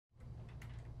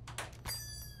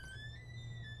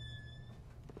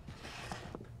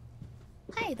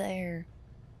Hi there.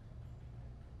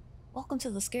 Welcome to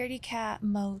the Scaredy Cat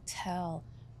Motel,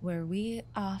 where we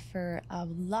offer a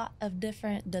lot of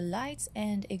different delights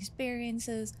and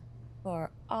experiences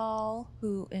for all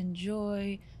who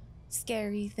enjoy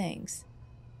scary things.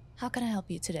 How can I help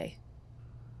you today?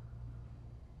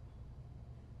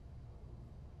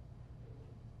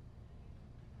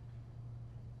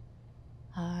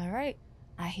 All right.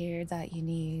 I hear that you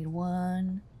need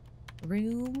one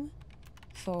room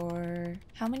for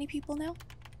how many people now?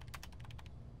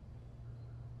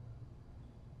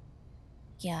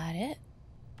 Got it.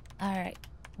 All right.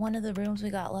 One of the rooms we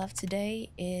got left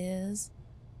today is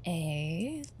let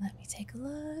me take a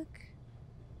look.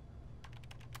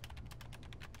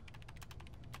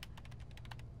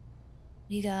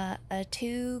 We got a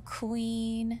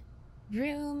 2-queen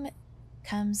room,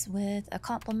 comes with a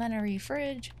complimentary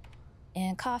fridge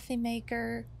and coffee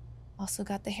maker. Also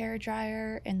got the hair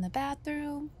dryer in the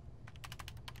bathroom.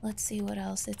 Let's see what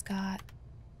else it's got.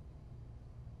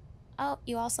 Oh,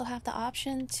 you also have the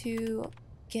option to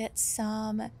get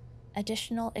some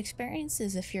additional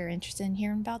experiences if you're interested in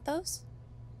hearing about those.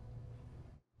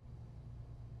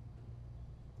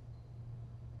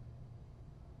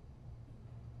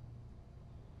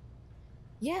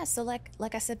 Yeah, so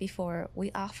like I said before,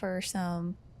 we offer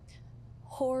some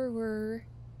horror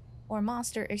or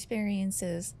monster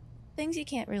experiences, things you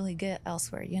can't really get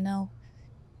elsewhere, you know?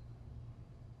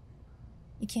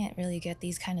 You can't really get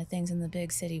these kind of things in the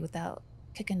big city without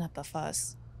kicking up a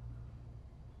fuss.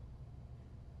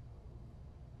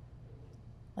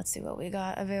 Let's see what we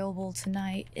got available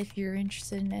tonight if you're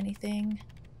interested in anything.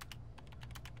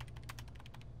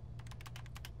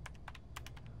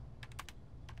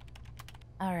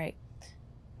 All right,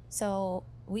 so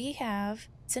we have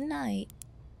tonight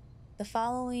the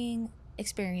following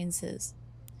experiences.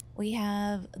 We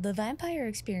have the vampire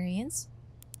experience.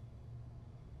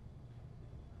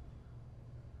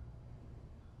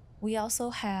 We also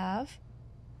have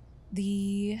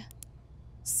the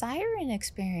siren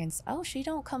experience. Oh, she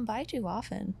don't come by too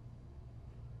often.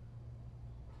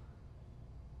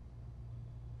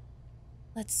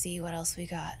 Let's see what else we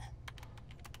got.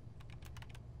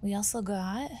 We also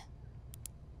got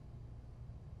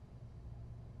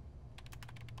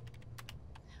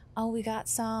we got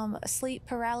some sleep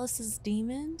paralysis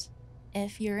demons.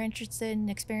 If you're interested in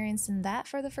experiencing that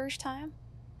for the first time.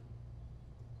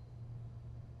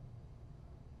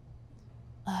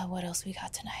 What else we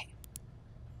got tonight?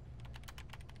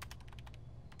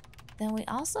 Then we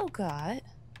also got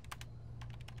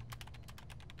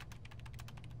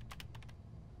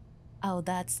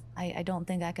I don't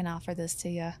think I can offer this to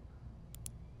you.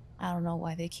 I don't know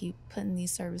why they keep putting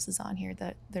these services on here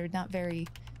that they're not very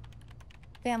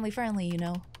family friendly, you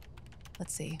know.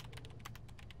 Let's see.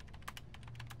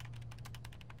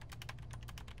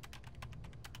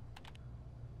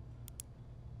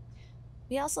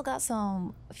 We also got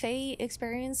some Fae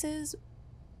experiences,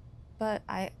 but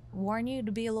I warn you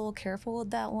to be a little careful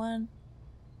with that one,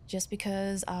 just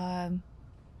because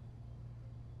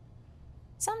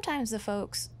sometimes the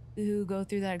folks who go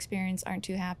through that experience aren't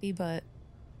too happy, but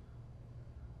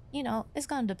you know, it's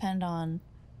gonna depend on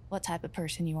what type of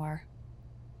person you are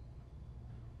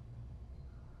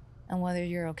and whether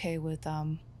you're okay with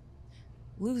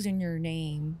losing your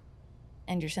name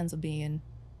and your sense of being.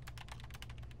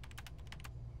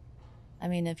 I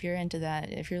mean, if you're into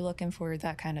that, if you're looking for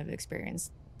that kind of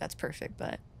experience, that's perfect,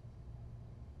 but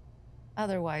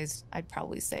otherwise, I'd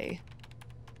probably say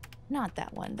not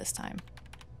that one this time.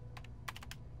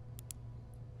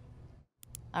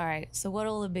 All right, so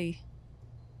what'll it be?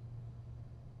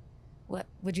 What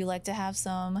would you like to have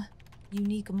some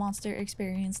unique monster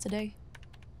experience today?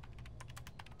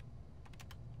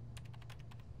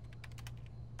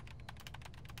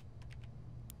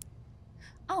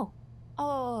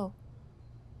 Oh,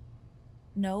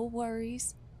 no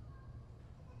worries.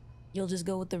 You'll just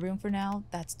go with the room for now.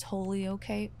 That's totally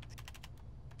okay.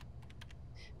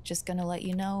 Just gonna let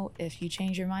you know, if you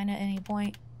change your mind at any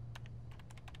point,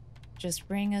 just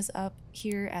ring us up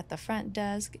here at the front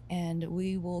desk and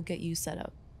we will get you set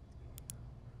up.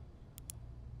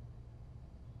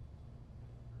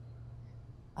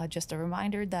 Just a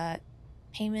reminder that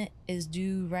payment is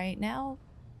due right now.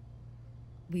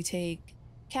 We take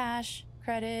cash,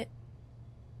 credit,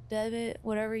 debit,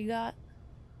 whatever you got.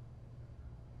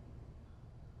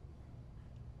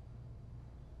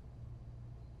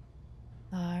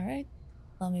 All right,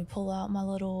 let me pull out my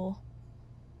little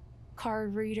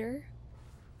card reader.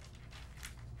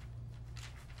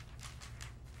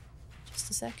 Just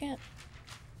a second.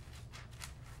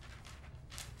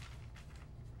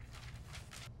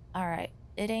 All right,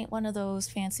 It ain't one of those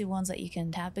fancy ones that you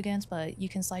can tap against, but you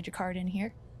can slide your card in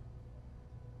here.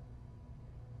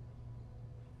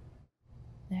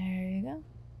 There you go.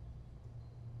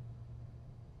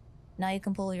 Now you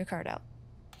can pull your card out.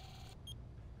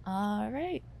 All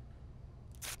right.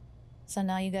 So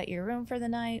now you got your room for the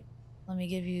night. Let me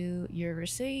give you your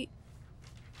receipt.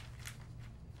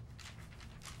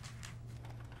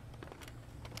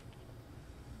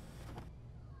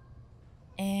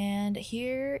 And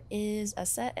here is a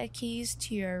set of keys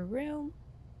to your room.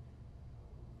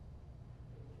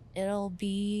 It'll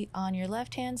be on your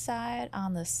left-hand side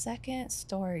on the second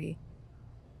story.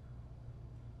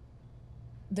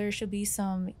 There should be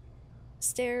some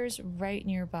stairs right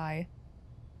nearby.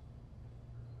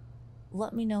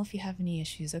 Let me know if you have any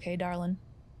issues, okay, darling?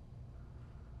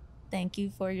 Thank you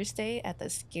for your stay at the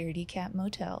Scaredy Cat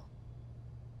Motel.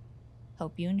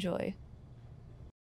 Hope you enjoy.